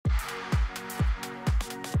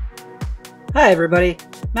Hi everybody,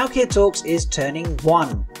 Malkier Talks is turning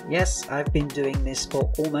 1. Yes, I've been doing this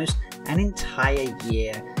for almost an entire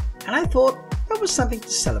year, and I thought that was something to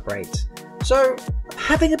celebrate. So, I'm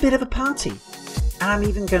having a bit of a party, and I'm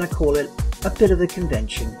even going to call it a bit of a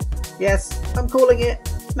convention. Yes, I'm calling it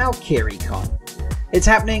MalkieriCon. It's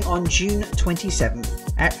happening on June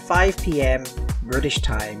 27th at 5 PM British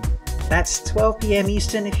time. That's 12 PM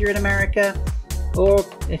Eastern if you're in America, or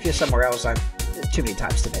if you're somewhere else, too many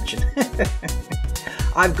times to mention.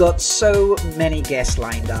 I've got so many guests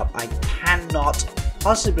lined up, I cannot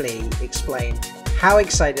possibly explain how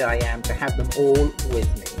excited I am to have them all with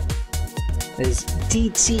me. There's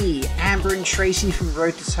DT, Amber and Tracy from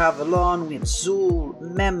Road to Tarvalon, we have Zool,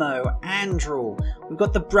 Memo, Andrew, we've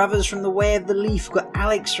got the brothers from The Way of the Leaf, we've got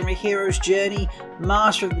Alex from A Hero's Journey,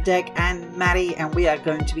 Master of the Deck and Maddie, and we are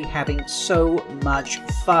going to be having so much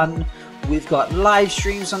fun. We've got live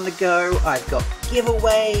streams on the go, I've got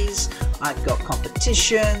giveaways, I've got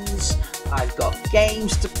competitions, I've got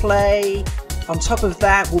games to play. On top of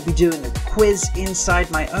that, we'll be doing a quiz inside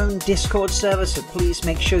my own Discord server, so please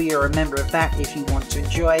make sure you're a member of that if you want to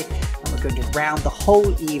enjoy. And we're going to round the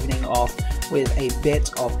whole evening off with a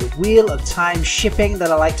bit of the Wheel of Time shipping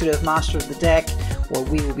that I like to do with Master of the Deck, where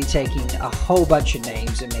we will be taking a whole bunch of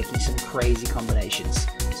names and making some crazy combinations.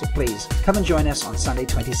 So please, come and join us on Sunday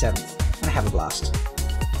 27th and have a blast.